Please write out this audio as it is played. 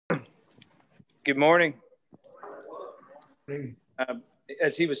Good morning.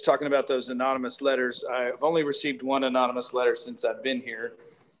 As he was talking about those anonymous letters, I've only received one anonymous letter since I've been here,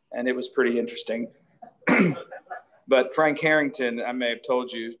 and it was pretty interesting. But Frank Harrington, I may have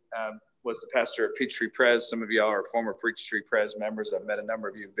told you, was the pastor at Peachtree Pres. Some of y'all are former Peachtree Pres members. I've met a number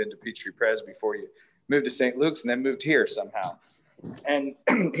of you who've been to Peachtree Pres before you moved to St. Luke's and then moved here somehow. And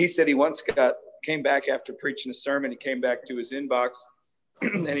he said he once came back after preaching a sermon. He came back to his inbox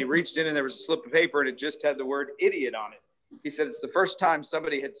and he reached in and there was a slip of paper and it just had the word idiot on it. He said it's the first time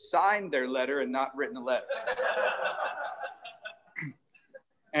somebody had signed their letter and not written a letter.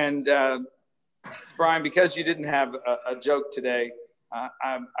 And Brian, because you didn't have a joke today,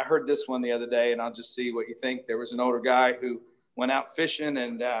 I heard this one the other day, and I'll just see what you think. There was an older guy who went out fishing,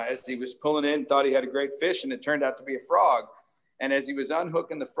 and as he was pulling in, thought he had a great fish, and it turned out to be a frog. And as he was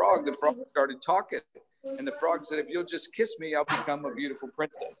unhooking the frog started talking. And the frog said, "If you'll just kiss me, I'll become a beautiful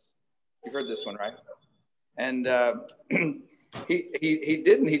princess." You heard this one, right? And he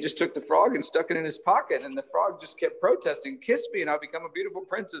didn't. He just took the frog and stuck it in his pocket. And the frog just kept protesting, "Kiss me and I'll become a beautiful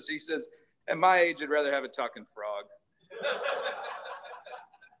princess." He says, "At my age, I'd rather have a talking frog."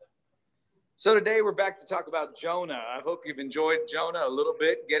 So today we're back to talk about Jonah. I hope you've enjoyed Jonah a little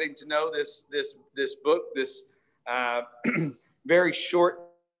bit, getting to know this book, this very short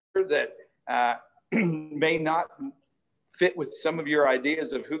that may not fit with some of your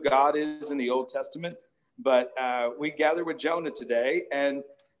ideas of who God is in the Old Testament. But we gather with Jonah today. And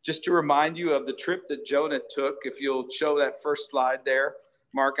just to remind you of the trip that Jonah took, if you'll show that first slide there.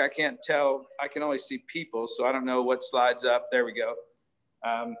 Mark, I can't tell. I can only see people, so I don't know what slide's up. There we go.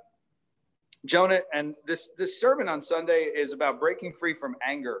 Jonah, and this sermon on Sunday is about breaking free from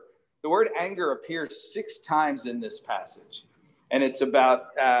anger. The word anger appears 6 times in this passage. And it's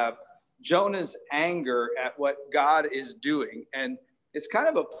about Jonah's anger at what God is doing. And it's kind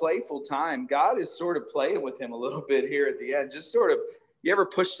of a playful time. God is sort of playing with him a little bit here at the end. Just sort of, you ever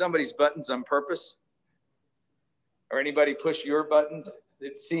push somebody's buttons on purpose? Or anybody push your buttons?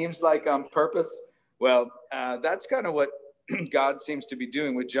 It seems like on purpose. Well, that's kind of what God seems to be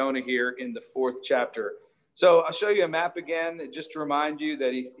doing with Jonah here in the 4th chapter. So I'll show you a map again, just to remind you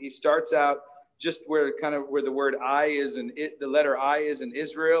that he starts out just where the word I is, and the letter I is in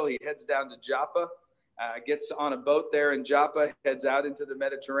Israel. He heads down to Joppa, gets on a boat there in Joppa, heads out into the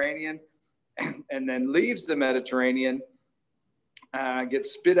Mediterranean, and then leaves the Mediterranean,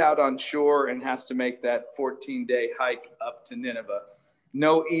 gets spit out on shore, and has to make that 14-day hike up to Nineveh.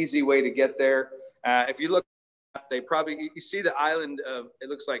 No easy way to get there. If you look, you see the island of, it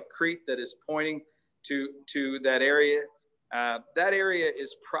looks like Crete, that is pointing to that area. That area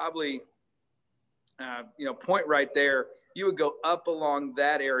is probably, point right there. You would go up along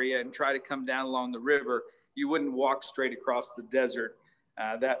that area and try to come down along the river. You wouldn't walk straight across the desert.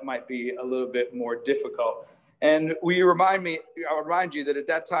 That might be a little bit more difficult. And I'll remind you that at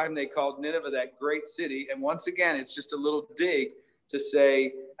that time they called Nineveh that great city. And once again, it's just a little dig to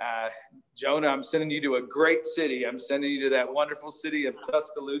say, Jonah, I'm sending you to a great city. I'm sending you to that wonderful city of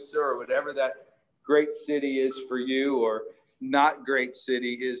Tuscaloosa, or whatever that great city is for you, or not great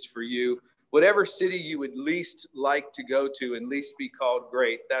city is for you. Whatever city you would least like to go to and least be called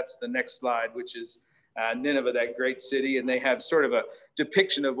great. That's the next slide, which is Nineveh, that great city. And they have sort of a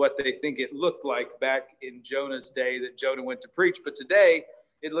depiction of what they think it looked like back in Jonah's day that Jonah went to preach. But today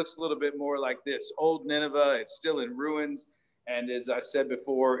it looks a little bit more like this. Old Nineveh, it's still in ruins. And as I said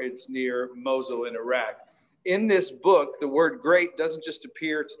before, it's near Mosul in Iraq. In this book, the word great doesn't just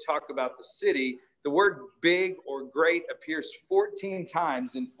appear to talk about the city. The word big or great appears 14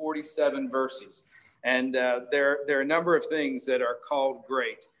 times in 47 verses. And there are a number of things that are called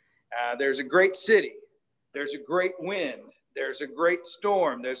great. There's a great city. There's a great wind. There's a great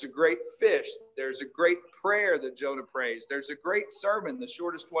storm. There's a great fish. There's a great prayer that Jonah prays. There's a great sermon, the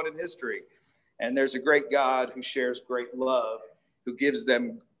shortest one in history. And there's a great God who shares great love, who gives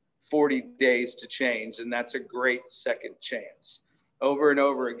them 40 days to change. And that's a great second chance, over and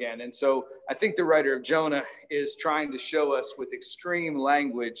over again. And so I think the writer of Jonah is trying to show us with extreme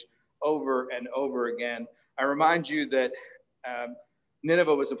language over and over again. I remind you that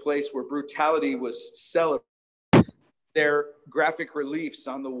Nineveh was a place where brutality was celebrated. Their graphic reliefs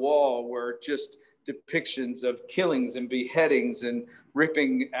on the wall were just depictions of killings and beheadings and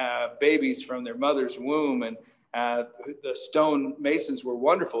ripping babies from their mother's womb. And the stone masons were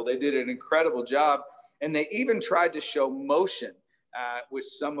wonderful. They did an incredible job. And they even tried to show motion with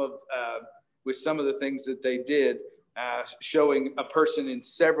some of the things that they did, showing a person in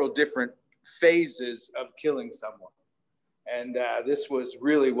several different phases of killing someone. And this was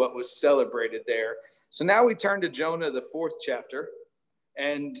really what was celebrated there. So now we turn to Jonah, the 4th chapter.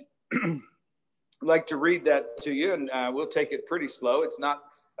 And I'd like to read that to you, and we'll take it pretty slow. It's not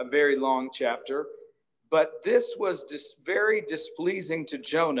a very long chapter. But this was very displeasing to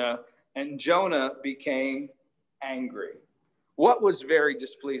Jonah, and Jonah became angry. What was very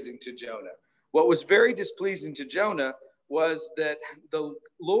displeasing to Jonah? What was very displeasing to Jonah was that the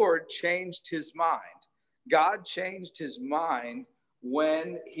Lord changed his mind. God changed his mind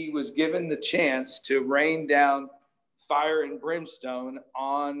when he was given the chance to rain down fire and brimstone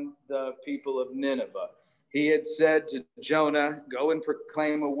on the people of Nineveh. He had said to Jonah, go and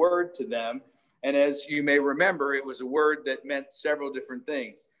proclaim a word to them. And as you may remember, it was a word that meant several different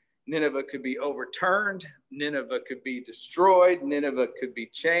things. Nineveh could be overturned. Nineveh could be destroyed. Nineveh could be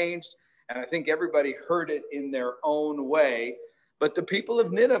changed. And I think everybody heard it in their own way. But the people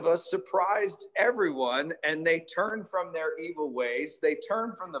of Nineveh surprised everyone, and they turned from their evil ways. They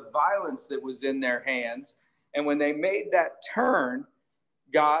turned from the violence that was in their hands. And when they made that turn,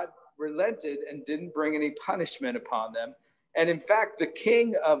 God relented and didn't bring any punishment upon them. And in fact,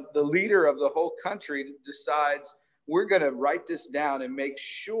 the leader of the whole country decides, we're going to write this down and make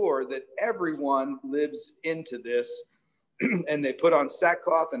sure that everyone lives into this. And they put on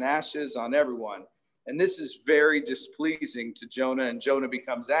sackcloth and ashes on everyone. And this is very displeasing to Jonah, and Jonah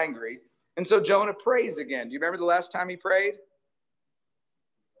becomes angry. And so Jonah prays again. Do you remember the last time he prayed?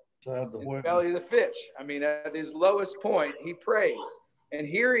 In the belly of the fish. I mean, at his lowest point, he prays. And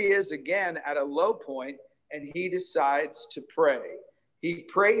here he is again at a low point, and he decides to pray. He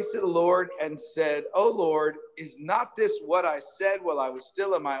prays to the Lord and said, "Oh Lord, is not this what I said while I was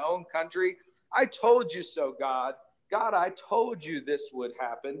still in my own country? I told you so, God. God, I told you this would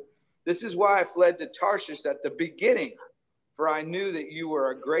happen. This is why I fled to Tarshish at the beginning, for I knew that you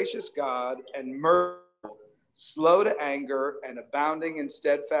were a gracious God and merciful, slow to anger and abounding in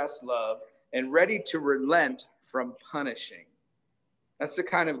steadfast love, and ready to relent from punishing." That's the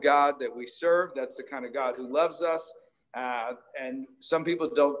kind of God that we serve. That's the kind of God who loves us. And some people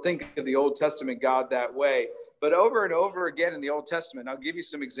don't think of the Old Testament God that way. But over and over again in the Old Testament, I'll give you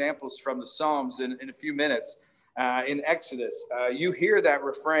some examples from the Psalms in a few minutes. In Exodus, you hear that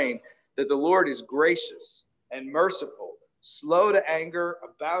refrain that the Lord is gracious and merciful, slow to anger,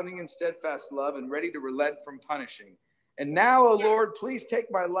 abounding in steadfast love, and ready to relent from punishing. And now, O Lord, please take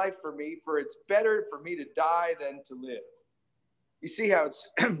my life from me, for it's better for me to die than to live. You see how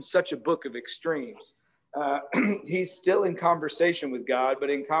it's such a book of extremes. He's still in conversation with God, but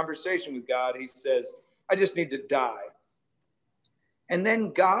in conversation with God, he says, I just need to die. And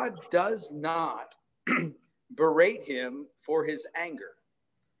then God does not berate him for his anger.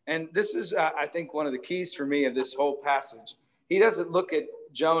 And this is, I think, one of the keys for me of this whole passage. He doesn't look at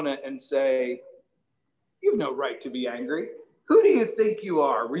Jonah and say, you have no right to be angry. Who do you think you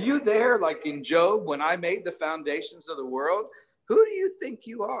are? Were you there like in Job when I made the foundations of the world? Who do you think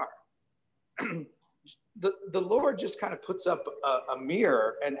you are? The Lord just kind of puts up a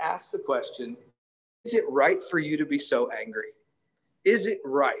mirror and asks the question, is it right for you to be so angry? Is it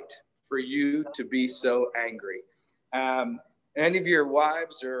right for you to be so angry? Any of your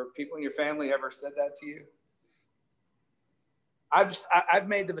wives or people in your family ever said that to you? I've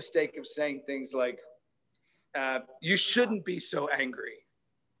made the mistake of saying things like, you shouldn't be so angry.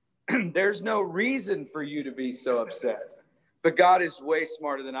 There's no reason for you to be so upset. But God is way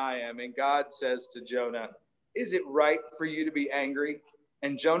smarter than I am. And God says to Jonah, is it right for you to be angry?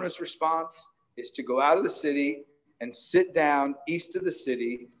 And Jonah's response is to go out of the city and sit down east of the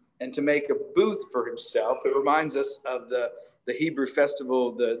city and to make a booth for himself. It reminds us of the Hebrew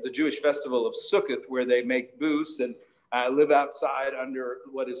festival, the Jewish festival of Sukkot, where they make booths and live outside under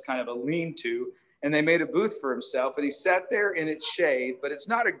what is kind of a lean-to. And they made a booth for himself, and he sat there in its shade, but it's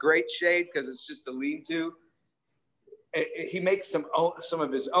not a great shade because it's just a lean-to. He makes some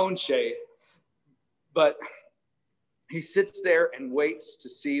of his own shade, but he sits there and waits to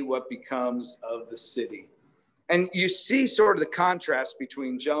see what becomes of the city. And you see sort of the contrast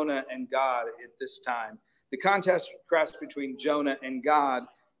between Jonah and God at this time. The contrast between Jonah and God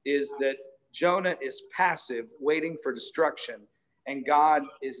is that Jonah is passive, waiting for destruction, and God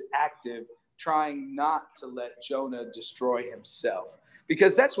is active, trying not to let Jonah destroy himself.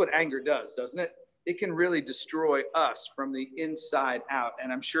 Because that's what anger does, doesn't it? It can really destroy us from the inside out.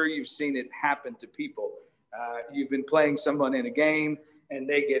 And I'm sure you've seen it happen to people. You've been playing someone in a game and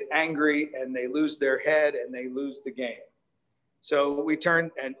they get angry and they lose their head and they lose the game. So we turn,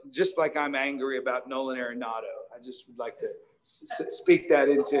 and just like I'm angry about Nolan Arenado, I just would like to speak that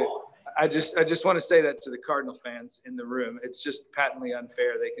into, I just want to say that to the Cardinal fans in the room. It's just patently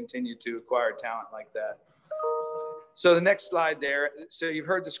unfair. They continue to acquire talent like that. So the next slide there. So you've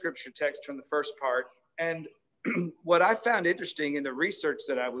heard the scripture text from the first part. And what I found interesting in the research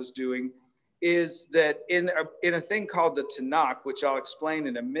that I was doing is that in a thing called the Tanakh, which I'll explain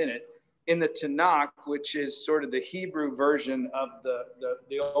in a minute, in the Tanakh, which is sort of the Hebrew version of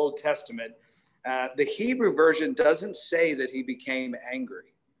the Old Testament, the Hebrew version doesn't say that he became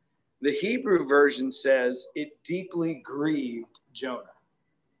angry. The Hebrew version says it deeply grieved Jonah.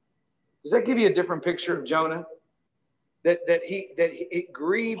 Does that give you a different picture of Jonah? That it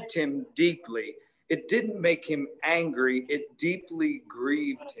grieved him deeply. It didn't make him angry. It deeply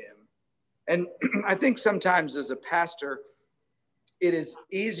grieved him. And I think sometimes as a pastor, it is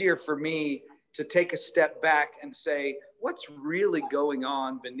easier for me to take a step back and say, what's really going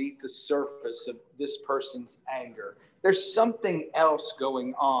on beneath the surface of this person's anger? There's something else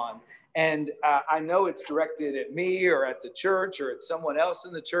going on. And I know it's directed at me or at the church or at someone else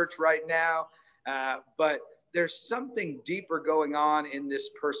in the church right now, but there's something deeper going on in this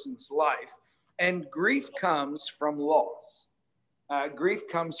person's life. And grief comes from loss. Grief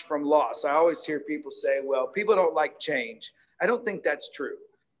comes from loss. I always hear people say, well, people don't like change. I don't think that's true.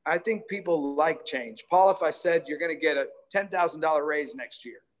 I think people like change. Paul, if I said you're going to get a $10,000 raise next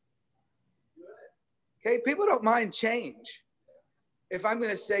year. Okay, people don't mind change. If I'm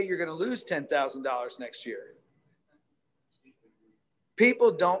going to say you're going to lose $10,000 next year.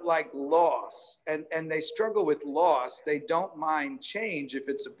 People don't like loss, and they struggle with loss. They don't mind change if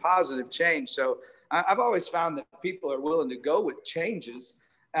it's a positive change. So I've always found that people are willing to go with changes,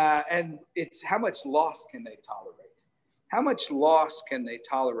 and it's how much loss can they tolerate? How much loss can they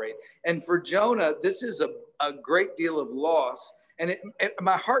tolerate? And for Jonah, this is a great deal of loss. And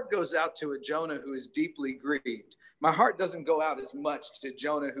my heart goes out to a Jonah who is deeply grieved. My heart doesn't go out as much to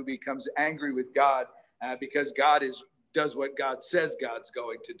Jonah who becomes angry with God because God does what God says God's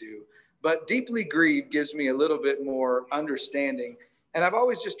going to do. But deeply grieved gives me a little bit more understanding. And I've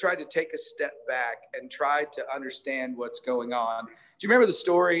always just tried to take a step back and try to understand what's going on. Do you remember the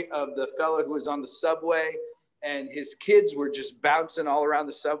story of the fellow who was on the subway and his kids were just bouncing all around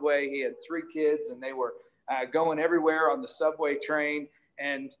the subway? He had 3 kids and they were going everywhere on the subway train.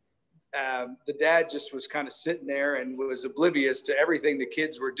 And the dad just was kind of sitting there and was oblivious to everything the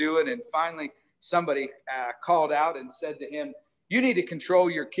kids were doing. And finally, somebody called out and said to him, "You need to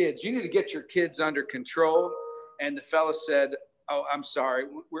control your kids. You need to get your kids under control." And the fellow said, "Oh, I'm sorry.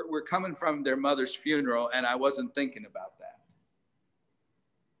 We're coming from their mother's funeral, and I wasn't thinking about that."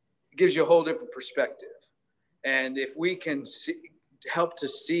 It gives you a whole different perspective. And if we can help to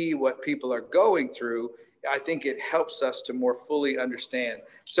see what people are going through, I think it helps us to more fully understand.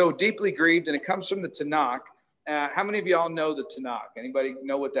 So deeply grieved, and it comes from the Tanakh. How many of y'all know the Tanakh? Anybody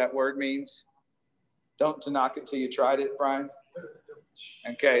know what that word means? Don't Tanakh it till you tried it, Brian?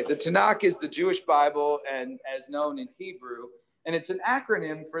 Okay, the Tanakh is the Jewish Bible and as known in Hebrew, and it's an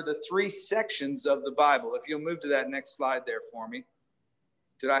acronym for the 3 sections of the Bible. If you'll move to that next slide there for me.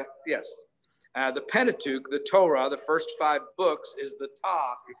 Yes. The Pentateuch, the Torah, the first 5 books is the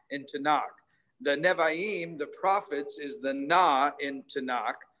Ta in Tanakh. The Nevi'im, the prophets, is the Na in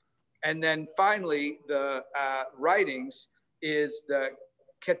Tanakh. And then finally, the writings is the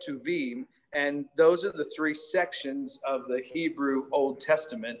Ketuvim. And those are the 3 sections of the Hebrew Old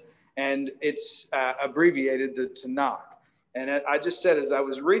Testament. And it's abbreviated the Tanakh. And I just said, as I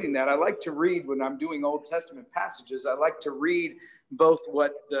was reading that, I like to read when I'm doing Old Testament passages, I like to read both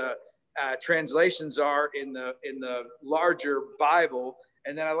what the translations are in the larger Bible,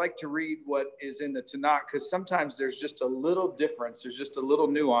 and then I like to read what is in the Tanakh, because sometimes there's just a little difference, there's just a little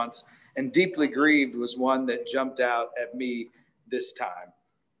nuance, and deeply grieved was one that jumped out at me this time.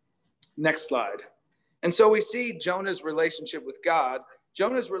 Next slide. And so we see Jonah's relationship with God.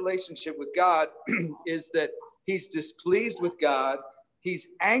 Jonah's relationship with God is that he's displeased with God, he's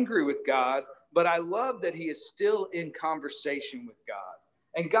angry with God, but I love that he is still in conversation with God.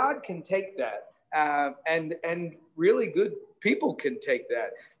 And God can take that, and really good people can take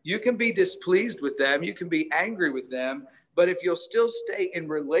that. You can be displeased with them, you can be angry with them, but if you'll still stay in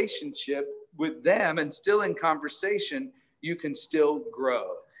relationship with them and still in conversation, you can still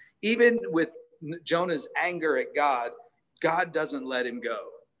grow. Even with Jonah's anger at God, God doesn't let him go.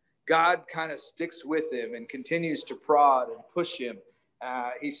 God kind of sticks with him and continues to prod and push him.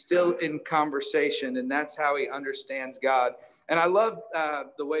 He's still in conversation, and that's how he understands God. And I love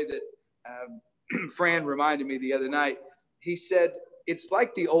the way that Fran reminded me the other night. He said, it's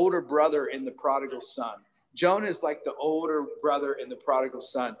like the older brother in the prodigal son. Jonah is like the older brother in the prodigal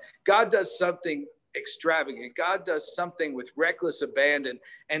son. God does something extravagant. God does something with reckless abandon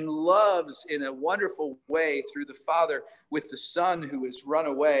and loves in a wonderful way through the father with the son who has run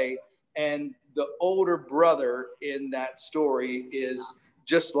away. And the older brother in that story is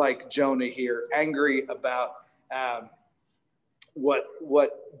just like Jonah here, angry about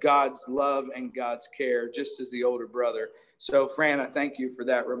what God's love and God's care, just as the older brother. So, Fran, I thank you for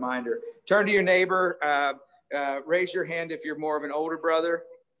that reminder. Turn to your neighbor. Raise your hand if you're more of an older brother.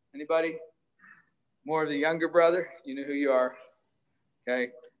 Anybody? More of the younger brother? You know who you are.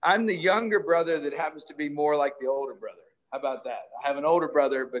 Okay. I'm the younger brother that happens to be more like the older brother. How about that? I have an older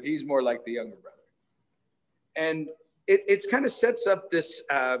brother, but he's more like the younger brother. And it's kind of sets up this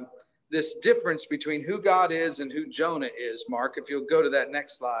this difference between who God is and who Jonah is, Mark, if you'll go to that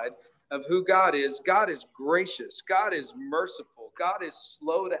next slide, of who God is. God is gracious. God is merciful. God is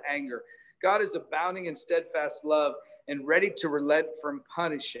slow to anger. God is abounding in steadfast love and ready to relent from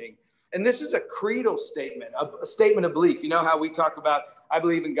punishing. And this is a creedal statement, a statement of belief. You know how we talk about, I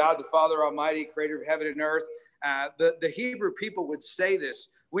believe in God, the Father Almighty, creator of heaven and earth. The Hebrew people would say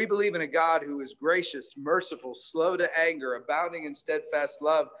this. We believe in a God who is gracious, merciful, slow to anger, abounding in steadfast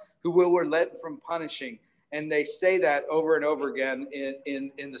love, who will relent from punishing. And they say that over and over again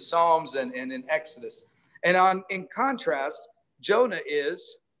in the Psalms and in Exodus. And in contrast, Jonah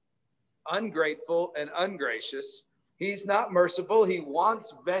is ungrateful and ungracious. He's not merciful. He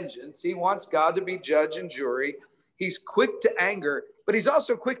wants vengeance. He wants God to be judge and jury. He's quick to anger, but he's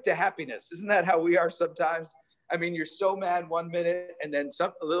also quick to happiness. Isn't that how we are sometimes? I mean, you're so mad 1 minute, and then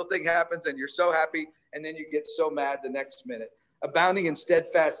a little thing happens, and you're so happy, and then you get so mad the next minute. Abounding in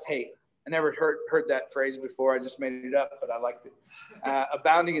steadfast hate. I never heard that phrase before. I just made it up, but I liked it.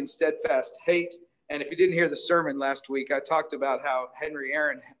 Abounding in steadfast hate. And if you didn't hear the sermon last week, I talked about how Henry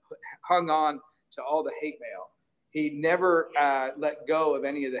Aaron hung on to all the hate mail. He never let go of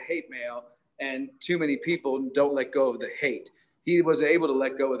any of the hate mail, and too many people don't let go of the hate. He was able to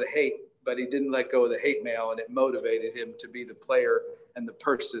let go of the hate, but he didn't let go of the hate mail, and it motivated him to be the player and the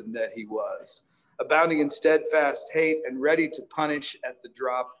person that he was. Abounding in steadfast hate and ready to punish at the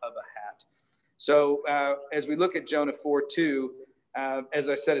drop of a hat. So as we look at Jonah 4:2, as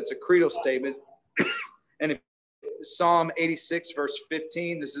I said, it's a creedal statement. And if Psalm 86, verse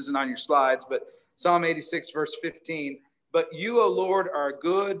 15, this isn't on your slides, but Psalm 86, verse 15, but you, O Lord, are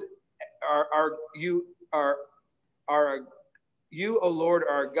good, you, O Lord,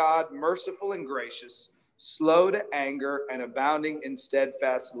 are God, merciful and gracious, slow to anger, and abounding in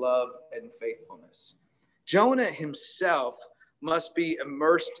steadfast love and faithfulness. Jonah himself must be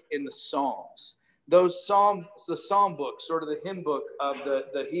immersed in the Psalms. Those Psalms, the Psalm book, sort of the hymn book of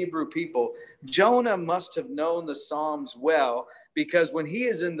the Hebrew people. Jonah must have known the Psalms well, because when he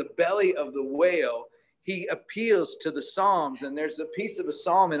is in the belly of the whale, he appeals to the Psalms, and there's a piece of a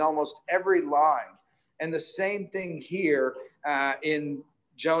Psalm in almost every line. And the same thing here in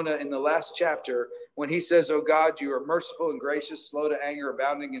Jonah in the last chapter, when he says, "Oh God, you are merciful and gracious, slow to anger,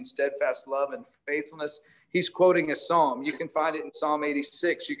 abounding in steadfast love and faithfulness." He's quoting a psalm. You can find it in Psalm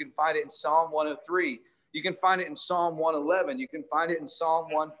 86. You can find it in Psalm 103. You can find it in Psalm 111. You can find it in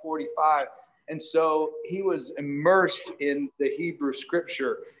Psalm 145. And so he was immersed in the Hebrew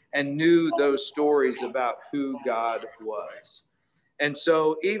scripture and knew those stories about who God was. And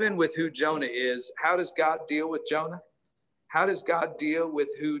so even with who Jonah is, how does God deal with Jonah? How does God deal with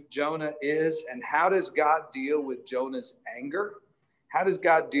who Jonah is? And how does God deal with Jonah's anger? How does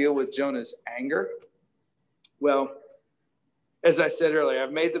God deal with Jonah's anger? Well, as I said earlier,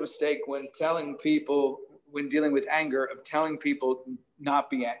 I've made the mistake when telling people, when dealing with anger, of telling people don't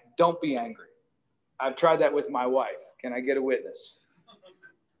be angry. I've tried that with my wife. Can I get a witness?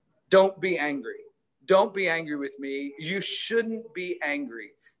 Don't be angry. Don't be angry with me. You shouldn't be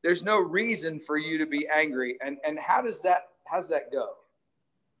angry. There's no reason for you to be angry. And how's that go?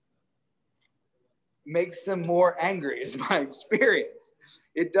 Makes them more angry is my experience.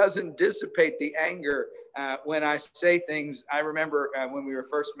 It doesn't dissipate the anger. When I say things, I remember when we were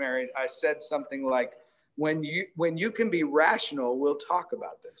first married, I said something like, when you can be rational, we'll talk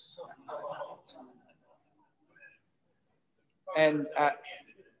about this. And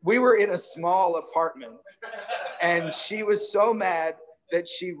we were in a small apartment, and she was so mad that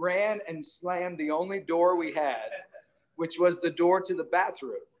she ran and slammed the only door we had, which was the door to the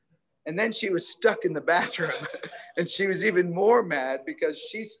bathroom. And then she was stuck in the bathroom, and she was even more mad because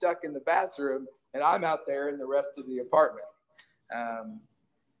she's stuck in the bathroom and I'm out there in the rest of the apartment.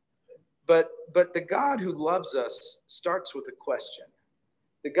 But the God who loves us starts with a question.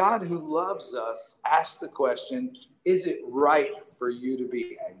 The God who loves us asks the question, is it right for you to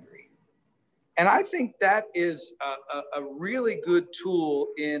be angry? And I think that is a really good tool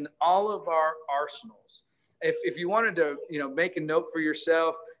in all of our arsenals. If you wanted to, make a note for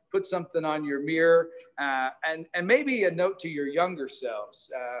yourself, put something on your mirror, and maybe a note to your younger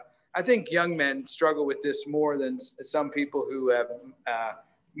selves. I think young men struggle with this more than some people who have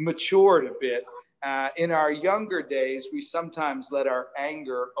matured a bit. In our younger days, we sometimes let our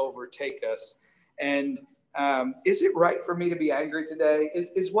anger overtake us. And is it right for me to be angry today?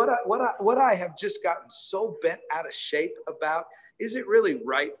 Is what I have just gotten so bent out of shape about, is it really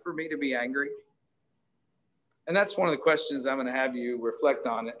right for me to be angry? And that's one of the questions I'm going to have you reflect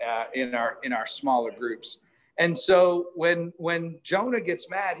on in our smaller groups. And so when Jonah gets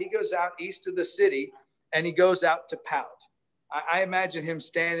mad, he goes out east of the city and he goes out to pout. I imagine him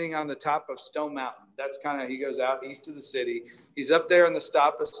standing on the top of Stone Mountain. That's kind of, he goes out east of the city. He's up there on the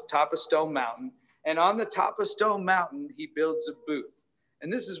top of Stone Mountain. And on the top of Stone Mountain, he builds a booth.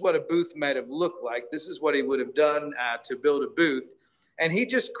 And this is what a booth might have looked like. This is what he would have done to build a booth. And he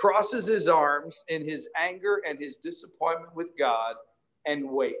just crosses his arms in his anger and his disappointment with God and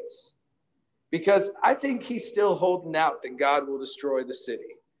waits. Because I think he's still holding out that God will destroy the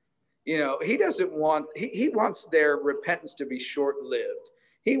city. You know, he doesn't want, he wants their repentance to be short-lived.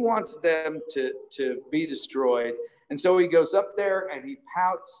 He wants them to be destroyed. And so he goes up there and he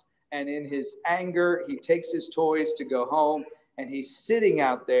pouts. And in his anger, he takes his toys to go home. And he's sitting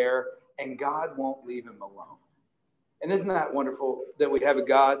out there and God won't leave him alone. And isn't that wonderful that we have a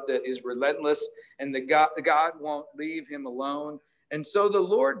God that is relentless and the God won't leave him alone? And so the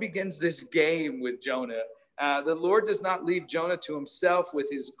Lord begins this game with Jonah. The Lord does not leave Jonah to himself with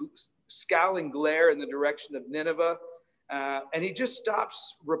his scowling glare in the direction of Nineveh. And he just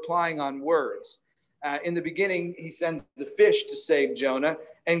stops replying on words. In the beginning, he sends a fish to save Jonah.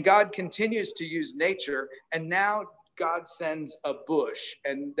 And God continues to use nature. And now God sends a bush.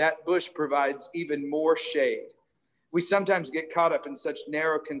 And that bush provides even more shade. We sometimes get caught up in such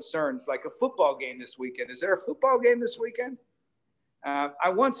narrow concerns, like a football game this weekend. Is there a football game this weekend? I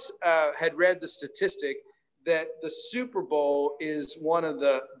once had read the statistic that the Super Bowl is one of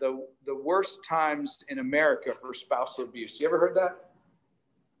the worst times in America for spousal abuse. You ever heard that?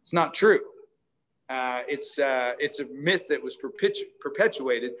 It's not true. It's a myth that was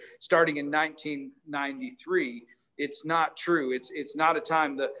perpetuated starting in 1993. It's not true. It's not a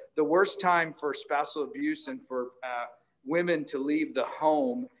time. The worst time for spousal abuse and for women to leave the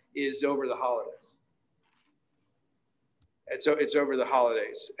home is over the holidays. It's over the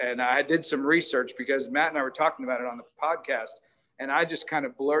holidays. And I did some research because Matt and I were talking about it on the podcast. And I just kind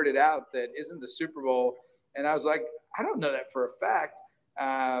of blurted out that isn't the Super Bowl. And I was like, I don't know that for a fact.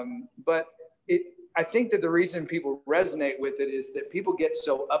 But I think that the reason people resonate with it is that people get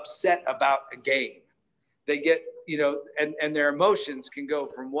so upset about a game. They get, and their emotions can go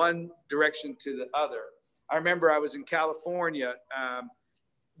from one direction to the other. I remember I was in California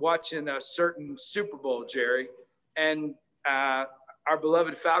watching a certain Super Bowl, Jerry, and our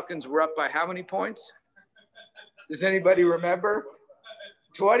beloved Falcons were up by how many points? Does anybody remember?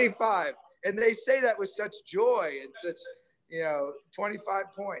 25. And they say that with such joy and such, 25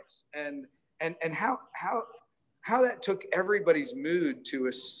 points. And how that took everybody's mood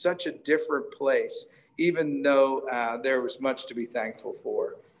to such a different place, even though there was much to be thankful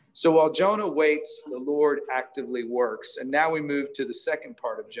for. So while Jonah waits, the Lord actively works. And now we move to the second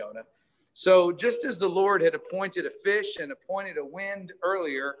part of Jonah. So just as the Lord had appointed a fish and appointed a wind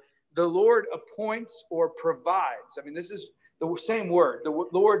earlier, the Lord appoints or provides. I mean, this is the same word. The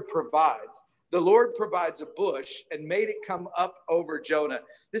Lord provides. The Lord provides a bush and made it come up over Jonah.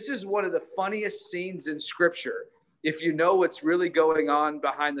 This is one of the funniest scenes in Scripture, if you know what's really going on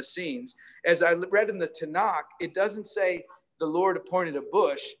behind the scenes. As I read in the Tanakh, it doesn't say the Lord appointed a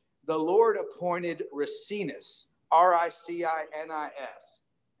bush. The Lord appointed ricinus, ricinus.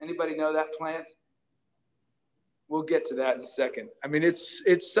 Anybody know that plant? We'll get to that in a second. I mean, it's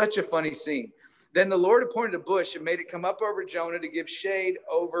such a funny scene. Then the Lord appointed a bush and made it come up over Jonah to give shade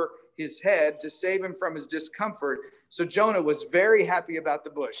over his head to save him from his discomfort. So Jonah was very happy about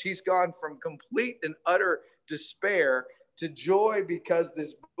the bush. He's gone from complete and utter despair to joy because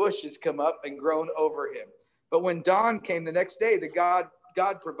this bush has come up and grown over him. But when dawn came the next day, God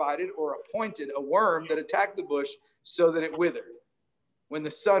provided or appointed a worm that attacked the bush so that it withered. When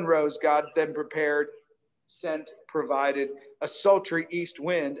the sun rose, God then provided a sultry east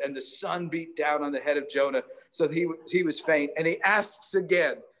wind, and the sun beat down on the head of Jonah so that he was faint. And he asks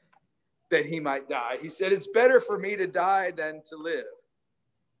again that he might die. He said, it's better for me to die than to live.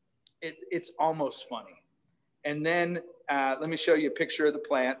 It's almost funny. And then let me show you a picture of the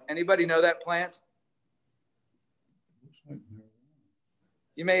plant. Anybody know that plant?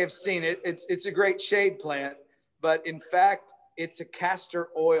 You may have seen it. It's a great shade plant, but in fact, it's a castor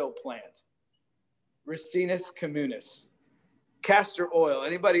oil plant. Ricinus communis. Castor oil.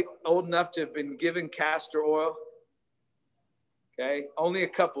 Anybody old enough to have been given castor oil? Okay, only a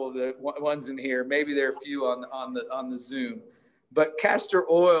couple of the ones in here. Maybe there are a few on the Zoom. But castor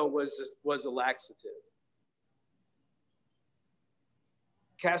oil was a laxative.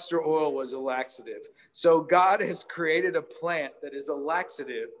 Castor oil was a laxative. So God has created a plant that is a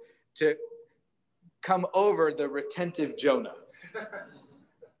laxative to come over the retentive Jonah.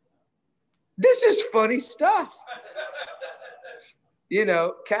 This is funny stuff. You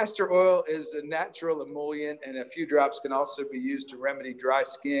know, castor oil is a natural emollient, and a few drops can also be used to remedy dry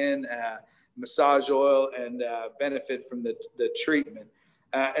skin, massage oil, and benefit from the treatment.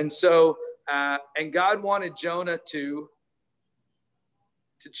 And God wanted Jonah to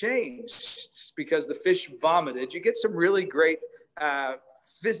change because the fish vomited. You get some really great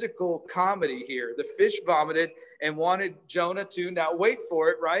physical comedy here. The fish vomited and wanted Jonah to, now wait for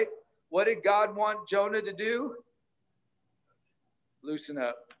it, right? What did God want Jonah to do? Loosen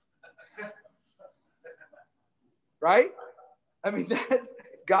up. Right? I mean,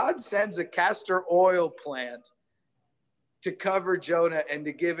 God sends a castor oil plant to cover Jonah and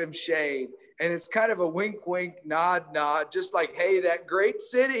to give him shade. And it's kind of a wink, wink, nod, nod, just like, hey, that great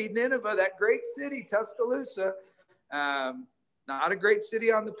city, Nineveh, that great city, Tuscaloosa. Not a great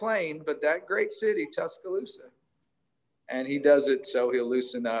city on the plain, but that great city, Tuscaloosa. And he does it so he'll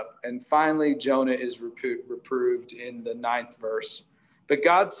loosen up. And finally, Jonah is reproved in the 9th verse. But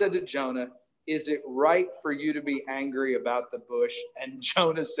God said to Jonah, is it right for you to be angry about the bush? And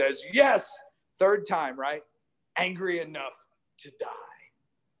Jonah says, yes. 3rd time, right? Angry enough to die.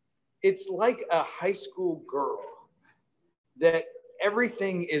 It's like a high school girl that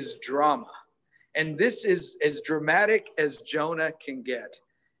everything is drama. And this is as dramatic as Jonah can get.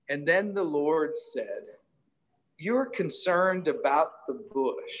 And then the Lord said, you're concerned about the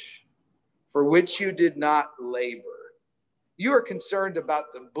bush for which you did not labor. You are concerned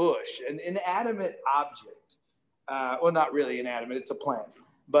about the bush, an inanimate object. Well, not really inanimate, it's a plant.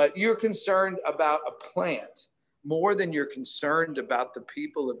 But you're concerned about a plant more than you're concerned about the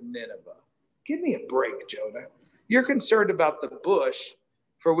people of Nineveh. Give me a break, Jonah. You're concerned about the bush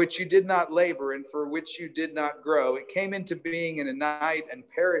for which you did not labor and for which you did not grow. It came into being in a night and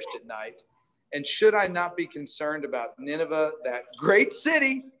perished at night. And should I not be concerned about Nineveh, that great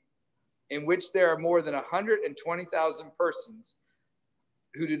city in which there are more than 120,000 persons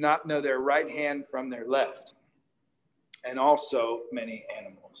who do not know their right hand from their left, and also many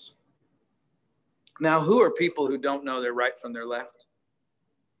animals? Now, who are people who don't know their right from their left?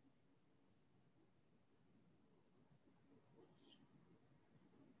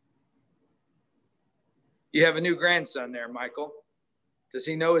 You have a new grandson there, Michael. Does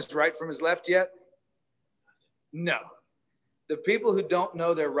he know his right from his left yet? No. The people who don't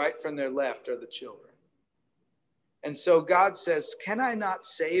know their right from their left are the children. And so God says, can I not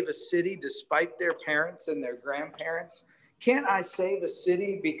save a city despite their parents and their grandparents? Can't I save a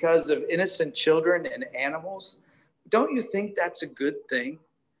city because of innocent children and animals? Don't you think that's a good thing?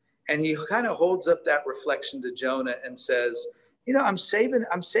 And he kind of holds up that reflection to Jonah and says, you know, I'm saving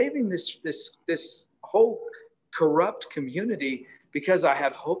this whole corrupt community because I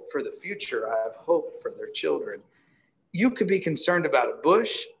have hope for the future. I have hope for their children. You could be concerned about a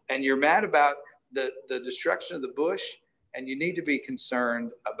bush, and you're mad about the destruction of the bush, and you need to be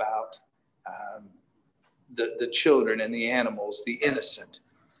concerned about the children and the animals, the innocent.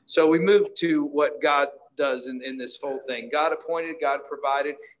 So we move to what God does in this whole thing. God appointed, God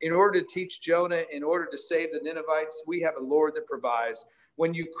provided. In order to teach Jonah, in order to save the Ninevites, we have a Lord that provides.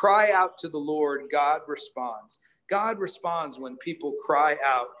 When you cry out to the Lord, God responds. God responds when people cry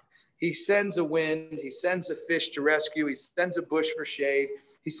out. He sends a wind. He sends a fish to rescue. He sends a bush for shade.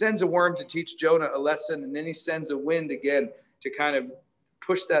 He sends a worm to teach Jonah a lesson. And then he sends a wind again to kind of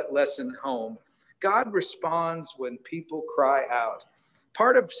push that lesson home. God responds when people cry out.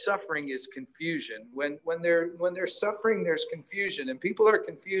 Part of suffering is confusion. When they're suffering, there's confusion, and people are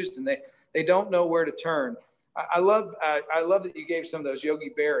confused and they don't know where to turn. I love that you gave some of those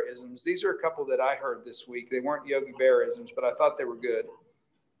Yogi Bear-isms. These are a couple that I heard this week. They weren't Yogi Bear-isms, but I thought they were good.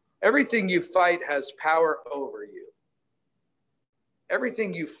 Everything you fight has power over you.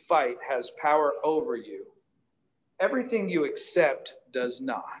 Everything you fight has power over you. Everything you accept does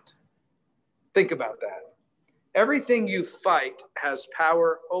not. Think about that. Everything you fight has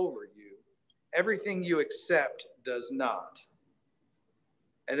power over you. Everything you accept does not.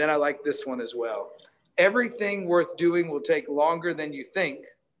 And then I like this one as well. Everything worth doing will take longer than you think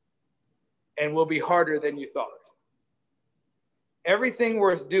and will be harder than you thought. Everything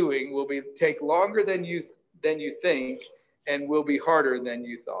worth doing will take longer than you think and will be harder than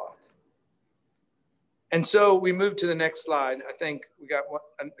you thought. And so we move to the next slide. I think we got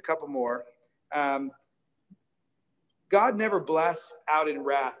a couple more. God never blasts out in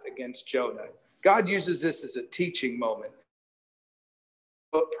wrath against Jonah. God uses this as a teaching moment.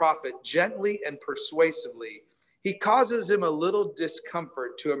 prophet gently and persuasively, he causes him a little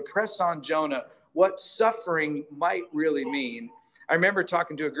discomfort to impress on Jonah what suffering might really mean. I remember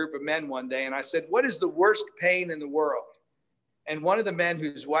talking to a group of men one day, and I said, what is the worst pain in the world? And one of the men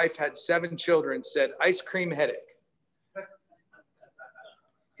whose wife had 7 children said, ice cream headache.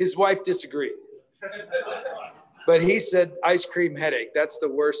 His wife disagreed. But he said, ice cream headache, that's the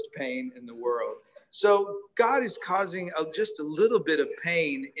worst pain in the world. So God is causing just a little bit of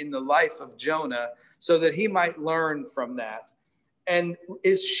pain in the life of Jonah so that he might learn from that, and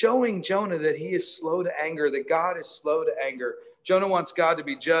is showing Jonah that he is slow to anger, that God is slow to anger. Jonah wants God to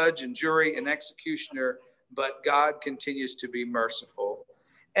be judge and jury and executioner, but God continues to be merciful.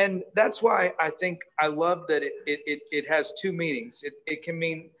 And that's why I think I love that it has 2 meanings. It can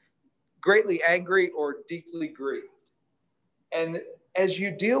mean greatly angry or deeply grieved. And as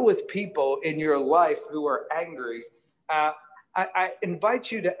you deal with people in your life who are angry, I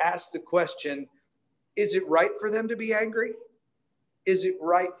invite you to ask the question, is it right for them to be angry? Is it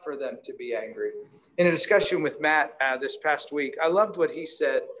right for them to be angry? In a discussion with Matt this past week, I loved what he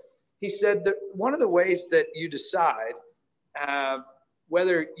said. He said that one of the ways that you decide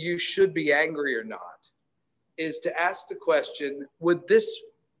whether you should be angry or not is to ask the question, would this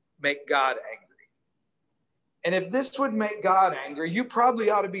make God angry? And if this would make God angry, you probably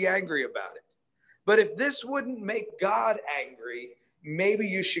ought to be angry about it. But if this wouldn't make God angry, maybe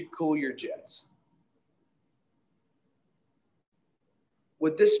you should cool your jets.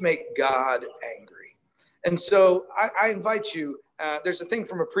 Would this make God angry? And so I invite you, there's a thing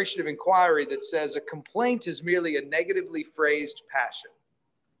from Appreciative Inquiry that says a complaint is merely a negatively phrased passion.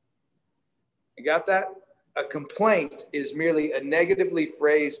 You got that? A complaint is merely a negatively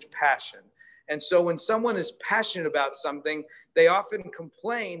phrased passion. And so when someone is passionate about something, they often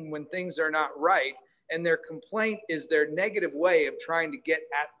complain when things are not right. And their complaint is their negative way of trying to get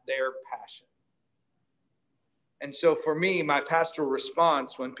at their passion. And so for me, my pastoral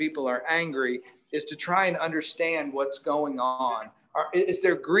response when people are angry is to try and understand what's going on. Is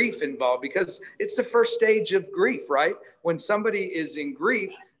there grief involved? Because it's the first stage of grief, right? When somebody is in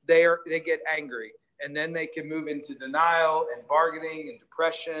grief, they get angry. And then they can move into denial and bargaining and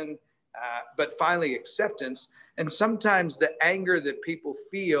depression, but finally acceptance. And sometimes the anger that people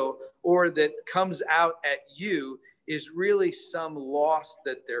feel or that comes out at you is really some loss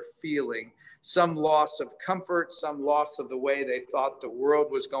that they're feeling, some loss of comfort, some loss of the way they thought the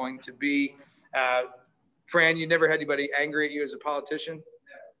world was going to be. Fran, you never had anybody angry at you as a politician?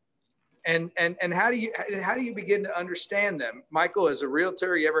 And how do you begin to understand them? Michael, as a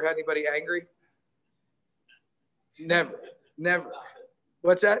realtor, you ever had anybody angry? Never.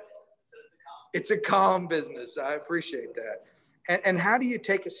 What's that? It's a calm business. I appreciate that. And how do you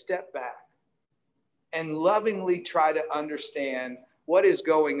take a step back and lovingly try to understand what is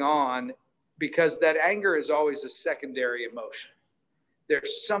going on? Because that anger is always a secondary emotion.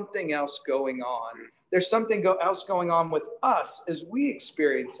 There's something else going on. There's something else going on with us as we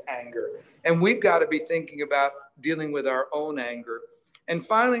experience anger. And we've got to be thinking about dealing with our own anger. And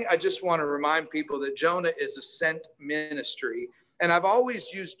finally, I just want to remind people that Jonah is a sent ministry. And I've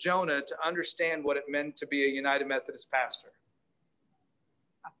always used Jonah to understand what it meant to be a United Methodist pastor.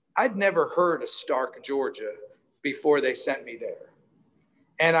 I'd never heard of Stark, Georgia before they sent me there.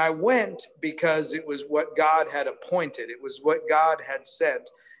 And I went because it was what God had appointed. It was what God had sent.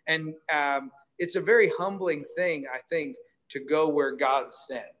 And it's a very humbling thing, I think, to go where God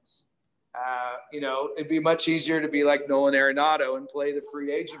sends. It'd be much easier to be like Nolan Arenado and play the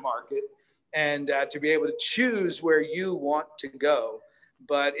free agent market and to be able to choose where you want to go.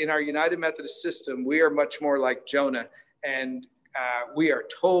 But in our United Methodist system, we are much more like Jonah, and we are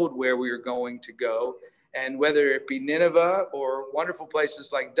told where we are going to go. And whether it be Nineveh or wonderful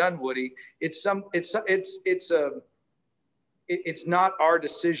places like Dunwoody, it's not our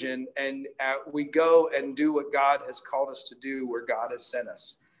decision. And we go and do what God has called us to do where God has sent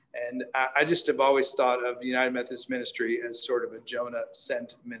us. And I just have always thought of the United Methodist ministry as sort of a Jonah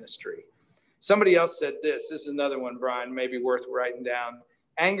sent ministry. Somebody else said this. This is another one, Brian, maybe worth writing down.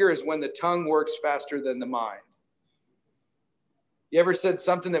 Anger is when the tongue works faster than the mind. You ever said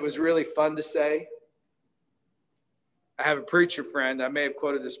something that was really fun to say? I have a preacher friend, I may have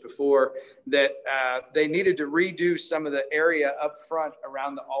quoted this before, that they needed to redo some of the area up front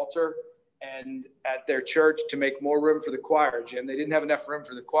around the altar and at their church to make more room for the choir, Jim. They didn't have enough room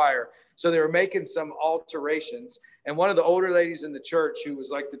for the choir. So they were making some alterations. And one of the older ladies in the church, who was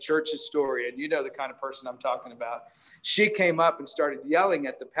like the church historian, you know the kind of person I'm talking about, she came up and started yelling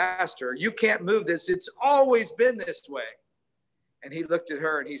at the pastor, "You can't move this. It's always been this way." And he looked at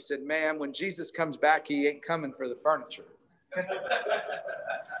her and he said, "Ma'am, when Jesus comes back, he ain't coming for the furniture.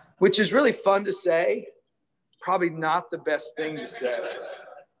 which is really fun to say, probably not the best thing to say.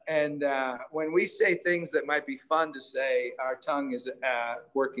 And when we say things that might be fun to say, our tongue is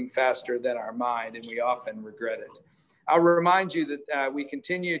working faster than our mind, and we often regret it. I'll remind you that we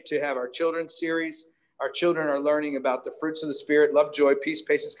continue to have our children's series. Our children are learning about the fruits of the Spirit: love, joy, peace,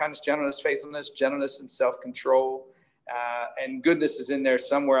 patience, kindness, gentleness, and self-control. And goodness is in there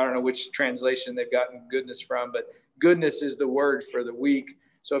somewhere. I don't know which translation they've gotten goodness from, but goodness is the word for the week.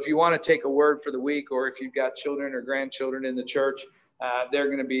 So if you want to take a word for the week, or if you've got children or grandchildren in the church, they're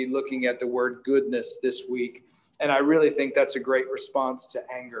going to be looking at the word goodness this week. And I really think that's a great response to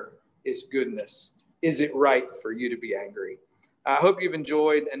anger, is goodness. Is it right for you to be angry? I hope you've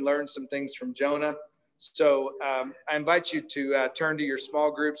enjoyed and learned some things from Jonah. So I invite you to turn to your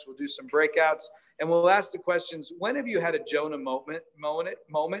small groups. We'll do some breakouts, and we'll ask the questions. When have you had a Jonah moment?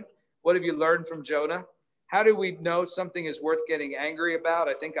 What have you learned from Jonah? How do we know something is worth getting angry about?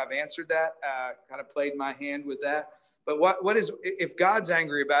 I think I've answered that, kind of played my hand with that. But what is, if God's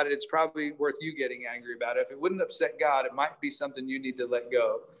angry about it, it's probably worth you getting angry about it. If it wouldn't upset God, it might be something you need to let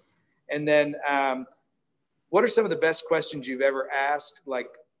go. And then what are some of the best questions you've ever asked? Like,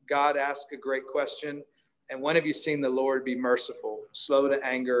 God asked a great question. And when have you seen the Lord be merciful, slow to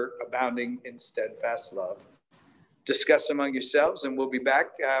anger, abounding in steadfast love? Discuss among yourselves, and we'll be back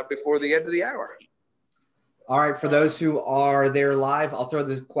before the end of the hour. All right, for those who are there live, I'll throw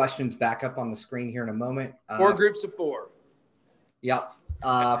the questions back up on the screen here in a moment. 4 groups of 4. Yep.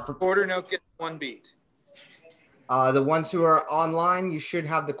 For quarter, no get one beat. The ones who are online, you should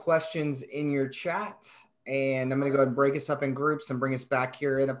have the questions in your chat. And I'm going to go ahead and break us up in groups and bring us back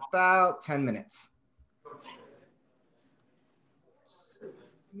here in about 10 minutes.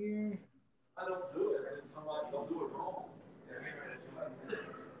 I don't do it, and somebody don't do it wrong.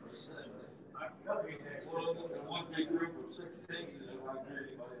 Well, the one big group of 16 is like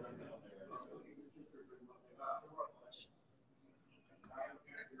anybody down there.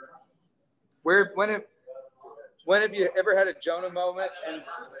 When have you ever had a Jonah moment,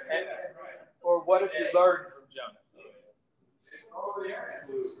 or what have you learned from Jonah?